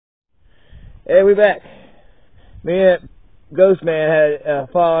Hey, we back. Me and Ghost Man had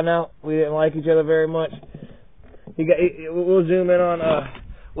fallen out. We didn't like each other very much. We'll zoom in on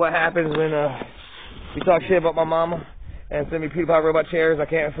what happens when you talk shit about my mama and send me P-Pop robot chairs I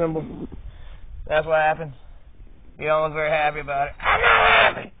can't assemble. That's what happens. You don't look very happy about it. I'm not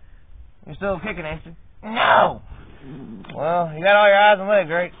happy. You're still kicking, ain't you? No. Well, you got all your eyes and legs,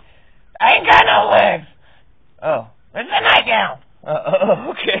 right? I ain't got no legs. Oh, it's a nightgown.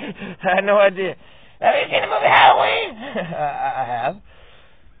 Okay. I had no idea. Have you seen the movie Halloween? I have.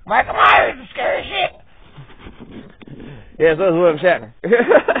 Michael Myers is scary shit. Yeah, so is William Shatner.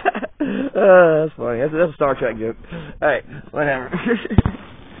 That's funny. That's a Star Trek joke. Alright, whatever. This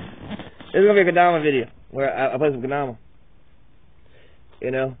is going to be a Kodama video where I play some Kodama.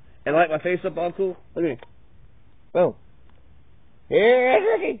 You know? And light my face up all cool. Look at me. Boom. Here's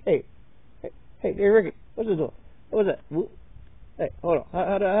Ricky. Hey, Ricky. What's this doing? What was that? Hey, hold on.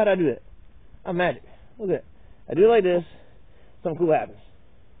 How do I do that? I'm magic. Look at that. I do it like this. Something cool happens.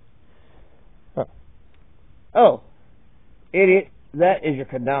 Huh. Oh. Idiot. That is your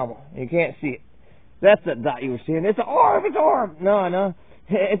Kodama. You can't see it. That's the dot you were seeing. It's an orb. It's an orb. No.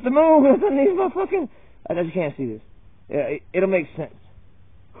 It's the moon. It's underneath my fucking... I just can't see this. Yeah, it'll make sense.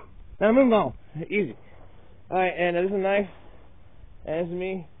 Now move on. Easy. Alright, and this is a knife. And this is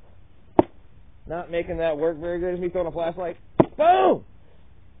me not making that work very good. It's me throwing a flashlight. Boom!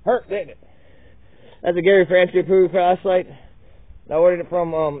 Hurt, didn't it? That's a Gary Francie approved flashlight. I ordered it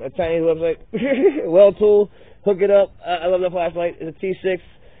from a Chinese website. Well Tool. Hook it up. I love that flashlight. It's a T6.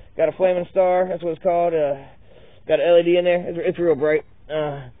 Got a flaming star. That's what it's called. Got an LED in there. It's real bright.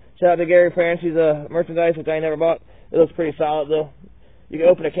 Shout out to Gary Francie's merchandise, which I ain't never bought. It looks pretty solid though. You can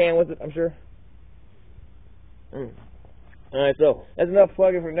open a can with it, I'm sure. Alright, so that's enough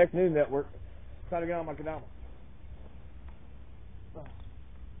plugging for the next news network. Try to get on my Kodama.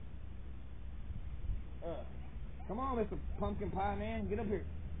 Come on, Mr. Pumpkin Pie Man, get up here.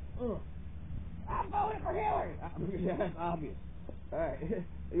 I'm voting for Hillary. Yeah, that's obvious. Alright,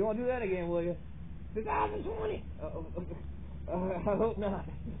 you won't do that again, will you? 2020. I hope not.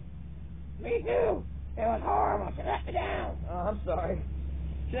 Me too. It was horrible. She let me down. Oh, I'm sorry.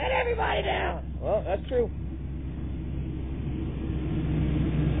 She let everybody down. Well, that's true.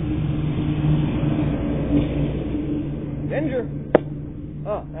 Ninja.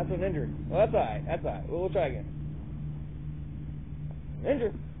 Oh, that's a Ninjerin. Well, that's alright. That's alright. We'll try again.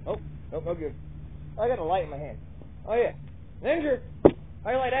 Ninja. Oh, nope, no good. I got a light in my hand. Oh, yeah. Ninja.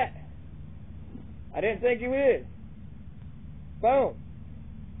 How you like that? I didn't think you would. Boom.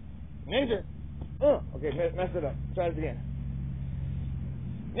 Ninja. Okay, messed it up. Try this again.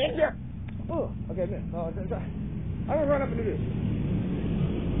 Ninja. Okay, miss. Oh, try. I'm gonna run up and do this.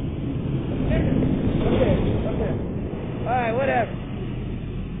 Ninja. Okay. Alright, whatever.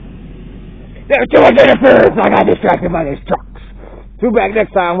 There's too much interference. I got distracted by these trucks. Too bad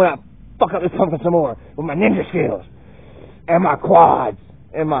next time when I fuck up this pumpkin some more with my ninja skills and my quads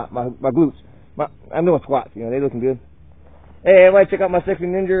and my glutes. I'm doing squats. You know, they looking good. Hey, everybody, check out my sexy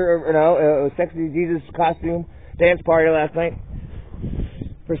ninja, sexy Jesus costume dance party last night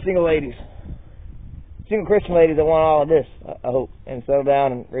for single ladies. Single Christian ladies that want all of this, I hope, and settle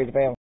down and raise a family.